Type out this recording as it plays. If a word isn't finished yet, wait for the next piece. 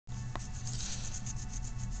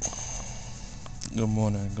Good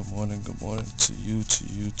morning, good morning, good morning to you,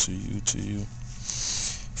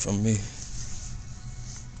 from me.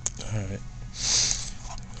 Alright,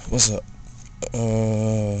 what's up?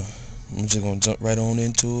 I'm just gonna jump right on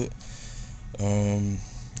into it. Um,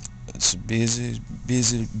 it's a busy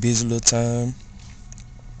little time.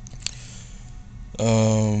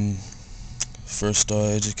 Um, First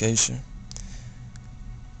start education.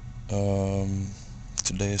 Um,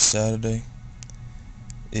 Today is Saturday.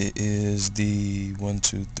 It is the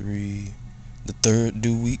the third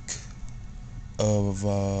due week of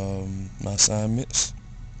my assignments.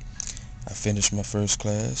 I finished my first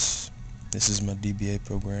class. This is my DBA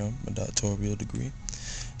program, my doctoral degree.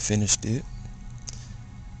 Finished it.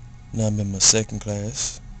 Now I'm in my second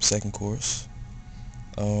course.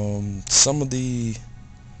 Some of the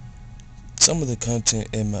content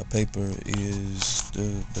in my paper is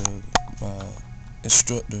my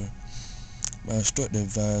instructor my instructor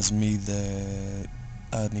advised me that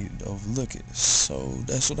I need to overlook it. So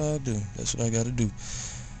that's what I do. That's what I got to do.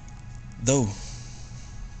 Though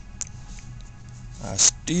I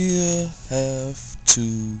still have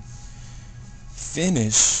to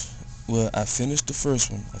finish. Well, I finished the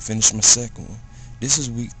first one. I finished my second one. This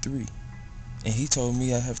is week 3. And he told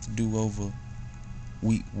me I have to do over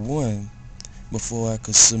week 1 before I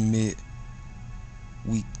could submit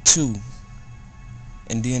week 2.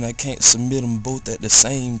 And then I can't submit them both at the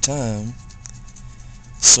same time.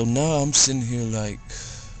 So now I'm sitting here like,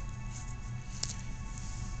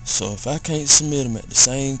 so if I can't submit them at the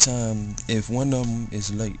same time, if one of them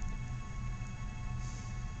is late,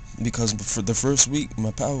 because for the first week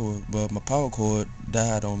my power cord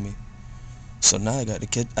died on me, so now I had to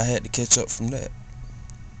catch up from that.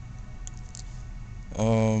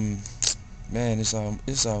 Man, it's all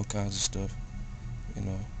kinds of stuff, you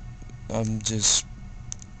know. I'm just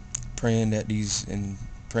praying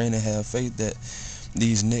praying and have faith that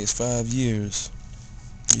these next 5 years,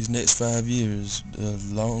 the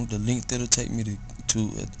length it'll take me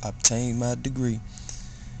to obtain my degree,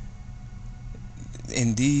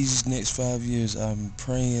 in these next 5 years, I'm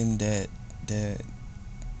praying that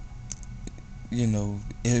it'll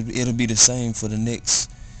be the same for the next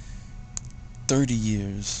 30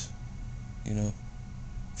 years,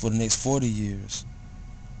 for the next 40 years.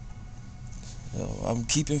 So I'm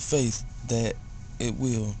keeping faith that it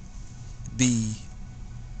will be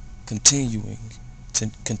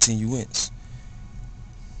continuance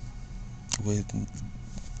with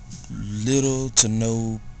little to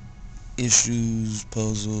no issues,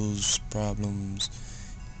 puzzles, problems,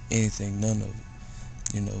 anything, none of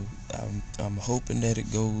it. I'm hoping that it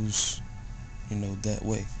goes, that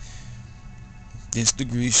way. This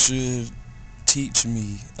degree should teach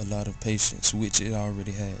me a lot of patience, which it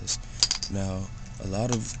already has. Now,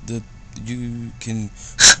 you can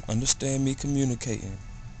understand me communicating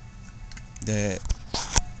that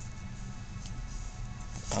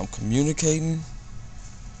I'm communicating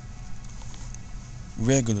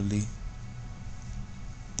regularly,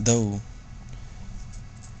 though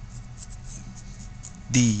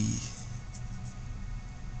the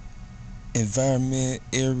environment,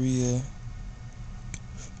 area,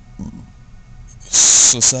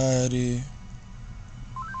 society,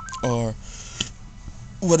 or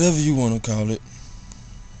whatever you want to call it,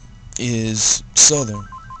 is southern.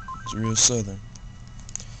 It's real southern.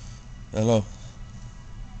 Hello.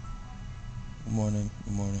 Good morning.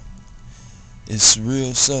 It's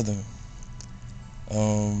real southern.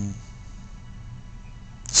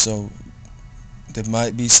 So there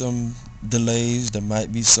might be some delays. There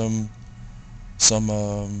might be some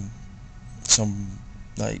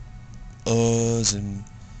like uhs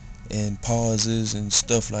and pauses and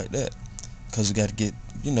stuff like that, because we got to get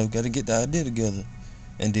the idea together.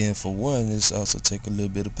 And then for one, it's also take a little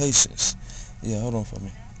bit of patience. Yeah, hold on for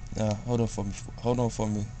me. Hold on for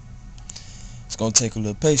me. It's gonna take a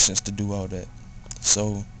little patience to do all that.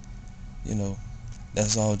 So,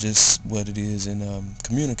 that's all just what it is in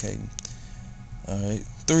communicating. All right.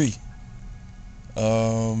 3.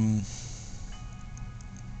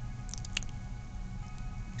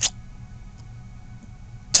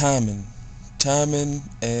 Timing,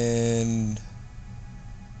 and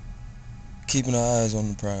keeping our eyes on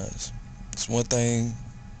the prize. It's one thing.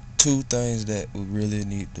 2 things that we really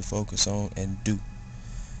need to focus on and do,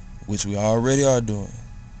 which we already are doing,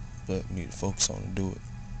 but we need to focus on and do it.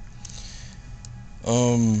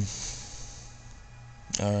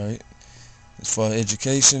 Alright. As far as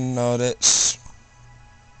education and all that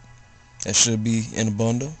should be in a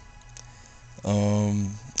bundle.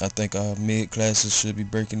 I think our mid classes should be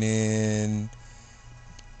breaking in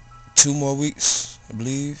 2 more weeks, I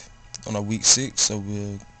believe, on our week 6, so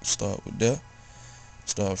we'll start with that.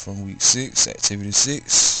 Start from week 6, activity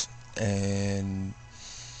 6, and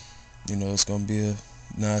it's gonna be a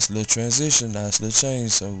nice little transition, nice little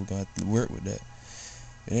change. So we're gonna have to work with that.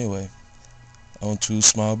 Anyway, on to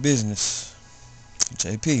small business,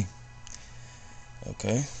 JP.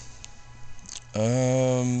 Okay.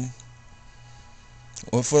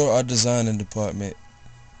 Well, for our designing department,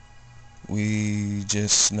 we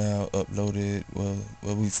just now uploaded. Well,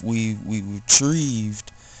 we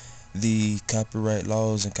retrieved the copyright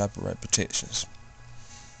laws and copyright protections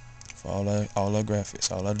for all our graphics,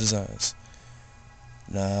 all our designs.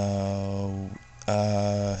 Now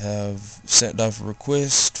I have sent off a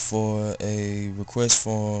request for a request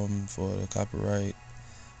form for the copyright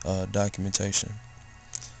documentation,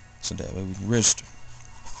 so that way we can register.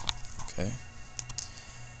 Okay.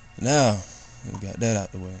 Now we got that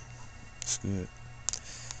out the way. It's good.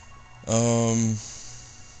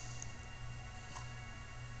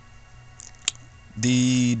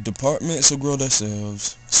 The departments will grow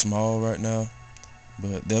themselves. Small right now,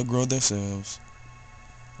 but they'll grow themselves.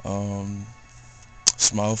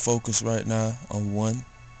 Small focus right now on one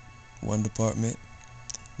department,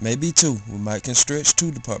 maybe two. We might can stretch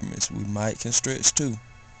 2 departments. We might can stretch 2,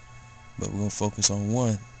 but we're gonna focus on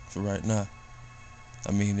one for right now.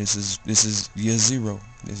 I mean, this is year 0.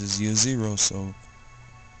 This is year 0. So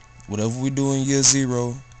whatever we do in year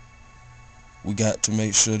 0, we got to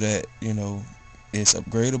make sure that it's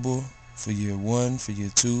upgradable for year 1, for year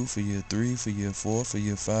 2, for year 3, for year 4, for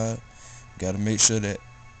year 5. We got to make sure that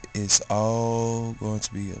it's all going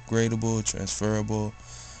to be upgradable, transferable,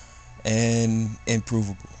 and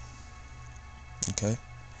improvable. Okay.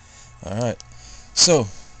 All right. So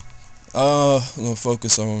we're gonna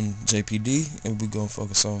focus on JPD, and we're gonna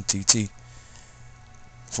focus on TT.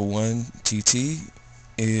 For one, TT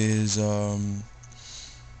is I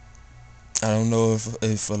don't know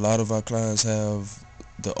if a lot of our clients have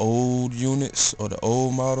the old units or the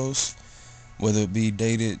old models, whether it be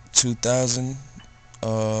dated 2000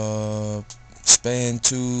 span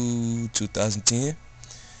to 2010.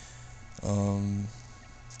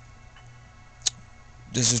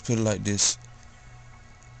 Let's just put it like this: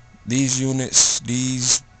 these units,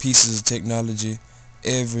 these pieces of technology,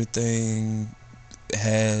 everything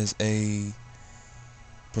has a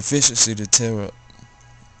proficiency to tear up,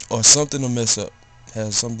 or something to mess up.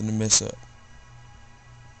 Has something to mess up.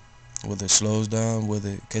 Whether it slows down, whether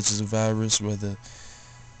it catches a virus, whether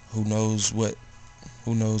who knows what.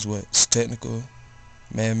 It's technical,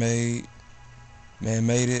 man-made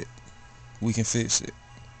it. We can fix it.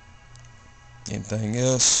 Anything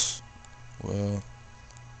else, well,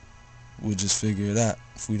 we'll just figure it out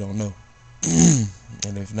if we don't know.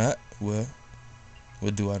 And if not, well,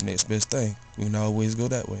 we'll do our next best thing. We can always go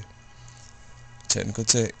that way. Technical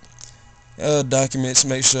tech. Documents,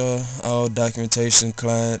 make sure all documentation,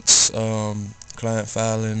 client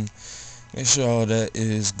filing, make sure all that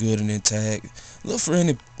is good and intact. Look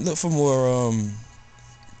for more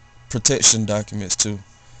protection documents too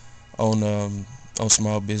on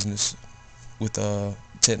small business with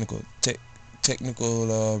technical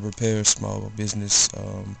repair, small business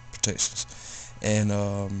protections, and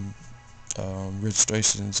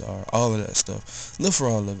registrations, are all of that stuff. Look for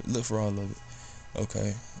all of it.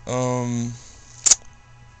 Okay.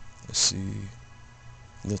 Let's see.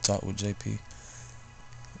 Little talk with JP.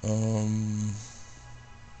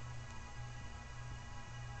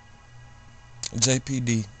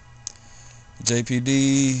 JPD.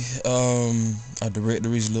 Our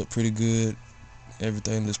directories look pretty good.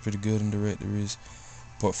 Everything looks pretty good in directories.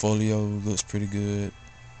 Portfolio looks pretty good.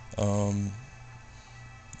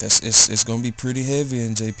 It's gonna be pretty heavy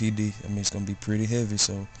in JPD. I mean, it's gonna be pretty heavy.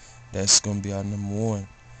 So that's gonna be our number 1.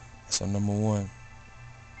 That's our number 1.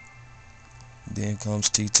 Then comes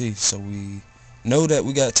TT. So we know that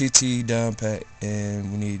we got TT down pat,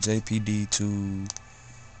 and we need JPD to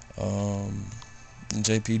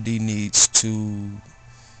JPD needs to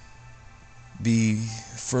be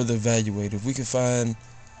further evaluated. If we can find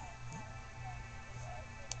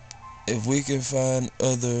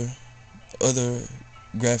other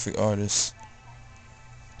graphic artists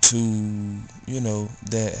to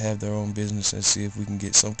that have their own business, and see if we can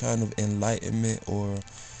get some kind of enlightenment, or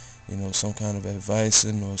some kind of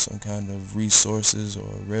advising, or some kind of resources or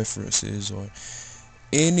references, or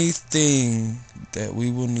anything that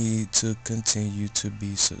we will need to continue to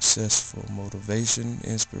be successful. Motivation,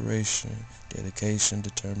 inspiration, dedication,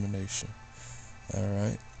 determination.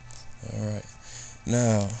 Alright.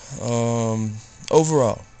 Now,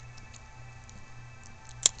 overall,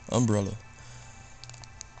 umbrella.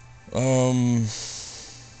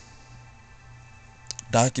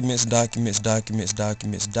 Documents, documents, documents,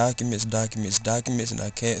 documents, documents, documents, documents, and I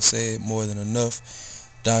can't say it more than enough.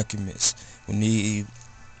 Documents. We need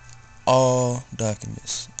all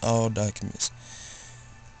documents. All documents.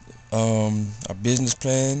 Our business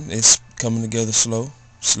plan is coming together slowly,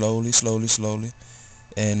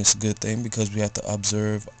 and it's a good thing because we have to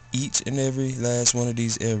observe each and every last one of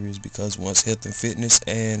these areas, because once health and fitness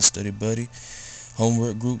and study buddy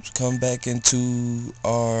homework groups come back into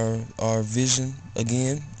our vision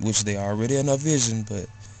again, which they are already in our vision, but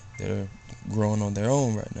they're growing on their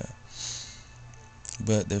own right now,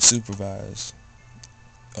 but they're supervised.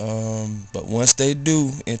 But once they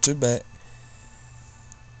do enter back,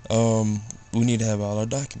 we need to have all our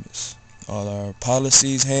documents, all our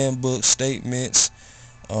policies, handbooks, statements,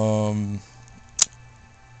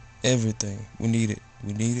 everything. We need it.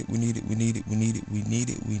 We need it. We need it. We need it. We need it. We need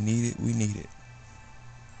it. We need it. We need it.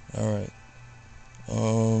 All right.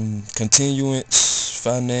 Continuance,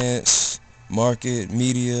 finance, market,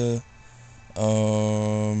 media,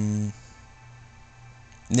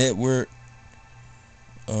 network.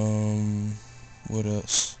 What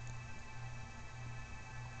else?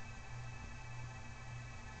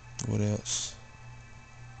 What else?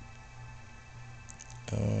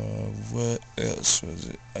 What else was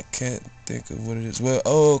it? I can't think of what it is. Well,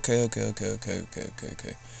 oh, okay. Look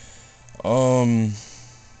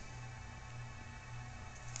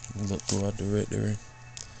through our directory.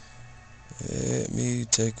 Let me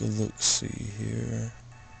take a look. See here.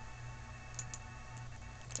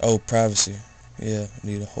 Oh, privacy. Yeah, I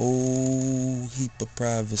need a whole heap of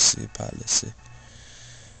privacy policy.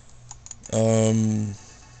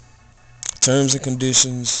 Terms and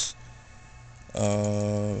conditions.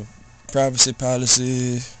 Privacy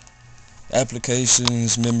policy.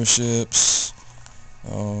 Applications, memberships,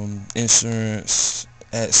 insurance,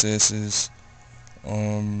 accesses,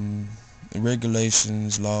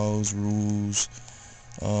 regulations, laws, rules,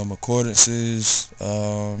 accordances.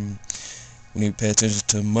 We need to pay attention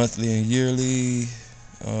to monthly and yearly.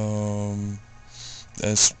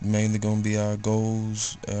 That's mainly going to be our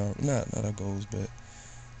goals. Not our goals, but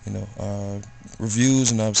our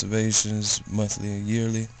reviews and observations, monthly and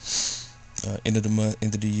yearly. End of the month,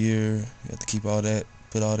 end of the year. You have to keep all that,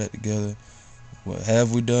 put all that together. What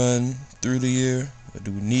have we done through the year? What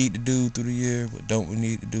do we need to do through the year? What don't we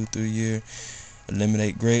need to do through the year?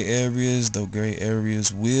 Eliminate gray areas, though gray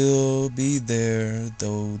areas will be there,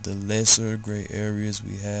 though the lesser gray areas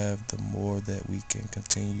we have, the more that we can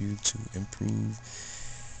continue to improve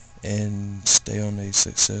and stay on a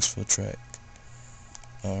successful track.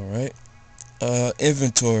 Alright.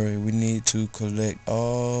 Inventory. We need to collect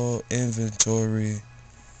all inventory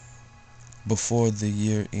before the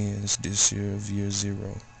year ends, this year of year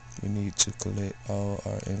 0. We need to collect all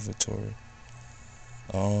our inventory.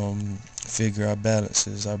 Figure our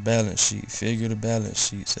balances, our balance sheet. Figure the balance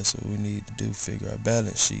sheets. That's what we need to do. Figure our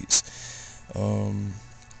balance sheets. Human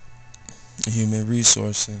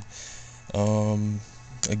resourcing.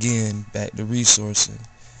 Again, back to resourcing.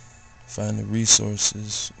 Find the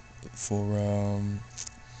resources for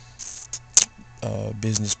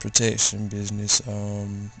business protection, business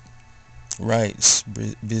rights,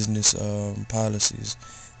 business policies,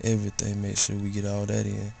 everything. Make sure we get all that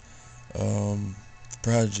in.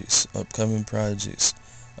 Projects, upcoming projects,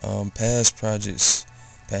 past projects,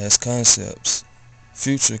 past concepts,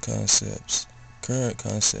 future concepts, current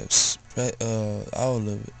concepts, all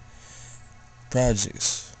of it.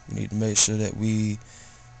 Projects. We need to make sure that we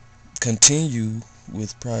continue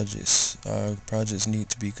with projects. Our projects need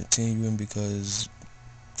to be continuing because,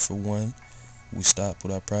 for one, we stop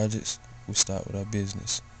with our projects, we stop with our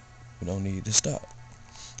business. We don't need to stop.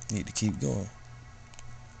 We need to keep going.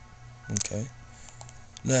 Okay.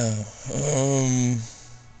 Now,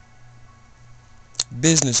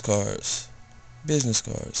 business cards.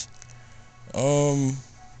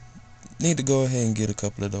 Need to go ahead and get a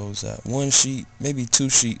couple of those out. One sheet, maybe 2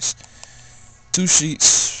 sheets. 2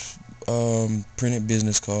 sheets, printed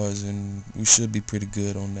business cards, and we should be pretty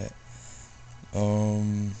good on that.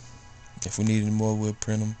 If we need any more, we'll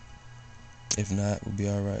print them. If not, we'll be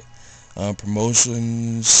alright.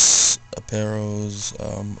 Promotions, apparels,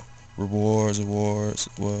 rewards, awards,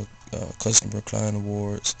 customer client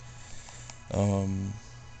awards.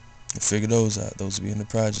 Figure those out. Those will be in the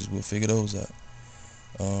projects. We'll figure those out.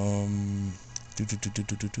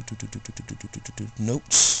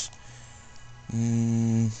 Notes.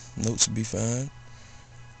 Notes will be fine.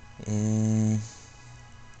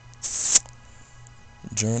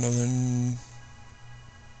 Journaling.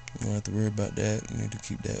 You don't have to worry about that. You need to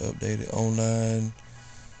keep that updated. Online.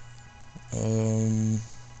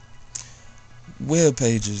 Web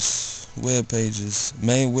pages. web pages,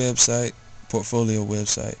 main website, portfolio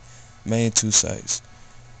website, main 2 sites.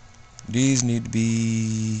 These need to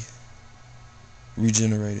be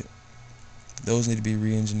regenerated. Those need to be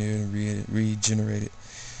re-engineered and regenerated.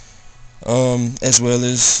 As well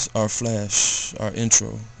as our flash, our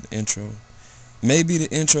intro, the intro. Maybe the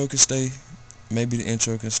intro can stay. Maybe the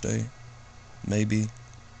intro can stay. Maybe,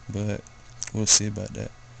 but we'll see about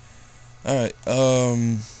that. Alright,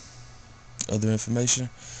 other information.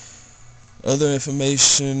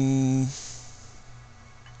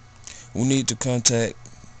 We need to contact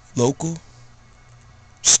local,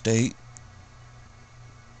 state,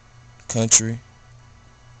 country,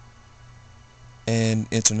 and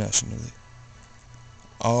internationally.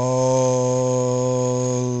 All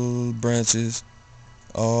branches,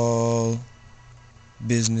 all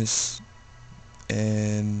business,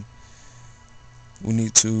 and we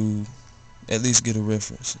need to at least get a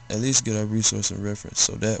reference, at least get our resource and reference,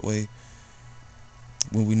 so that way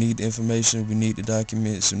when we need the information, we need the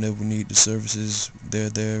documents, whenever we need the services, they're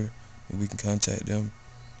there and we can contact them.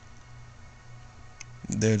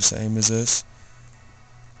 They're the same as us.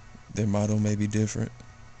 Their motto may be different,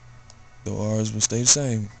 though ours will stay the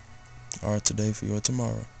same. Our today for your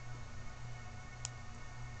tomorrow.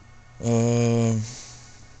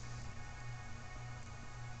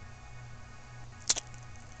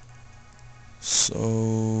 So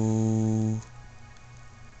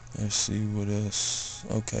let's see what else.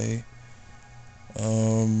 Okay.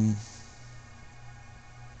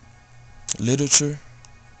 Literature.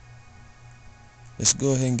 Let's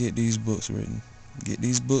go ahead and get these books written.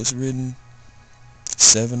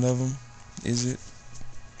 7 of them. Is it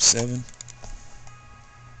 7?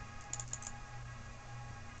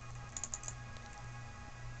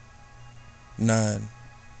 9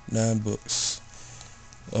 books.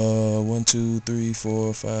 1, 2, 3,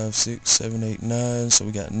 4, 5, 6, 7, 8, 9. So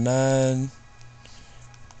we got 9.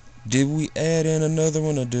 Did we add in another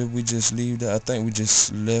one, or did we just leave that? I think we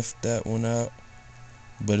just left that one out.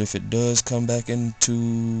 But if it does come back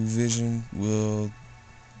into vision, we'll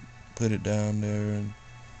put it down there and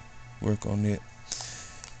work on it.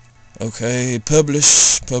 Okay,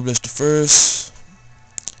 publish the first,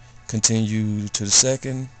 continue to the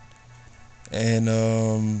second, and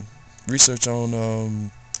research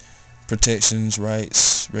on protections,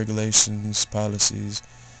 rights, regulations, policies,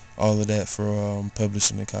 all of that for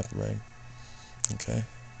publishing and copywriting. Okay,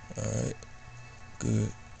 alright,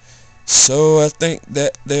 good. So I think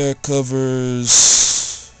that there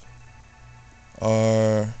covers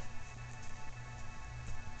our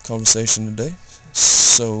conversation today.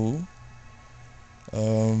 So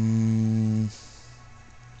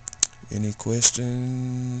any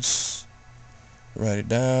questions? Write it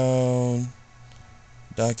down,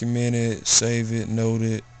 document it, save it, note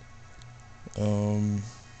it.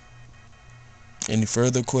 Any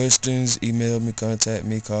further questions, email me, contact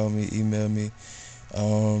me, call me, email me,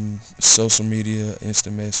 social media,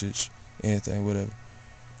 instant message, anything, whatever.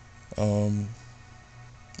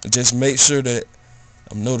 Just make sure that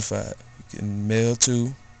I'm notified. You can mail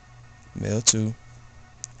to.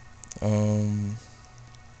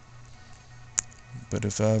 But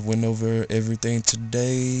if I went over everything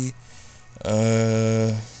today,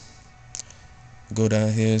 go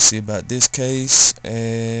down here and see about this case,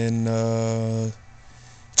 and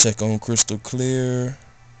check on Crystal Clear.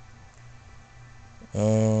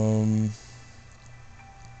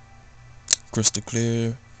 Crystal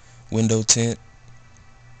Clear, window tint,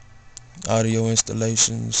 audio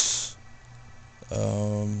installations,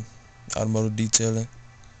 automotive detailing,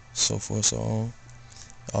 so forth, so on,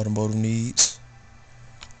 automotive needs.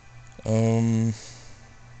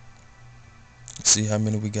 See how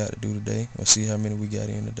many we got to do today, or see how many we got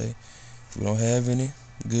in today. If we don't have any,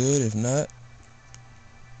 good. If not,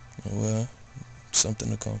 well, something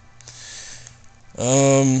to come.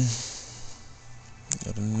 Other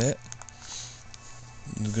than that,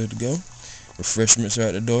 we're good to go. Refreshments are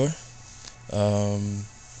at the door. And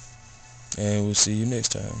we'll see you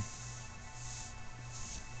next time.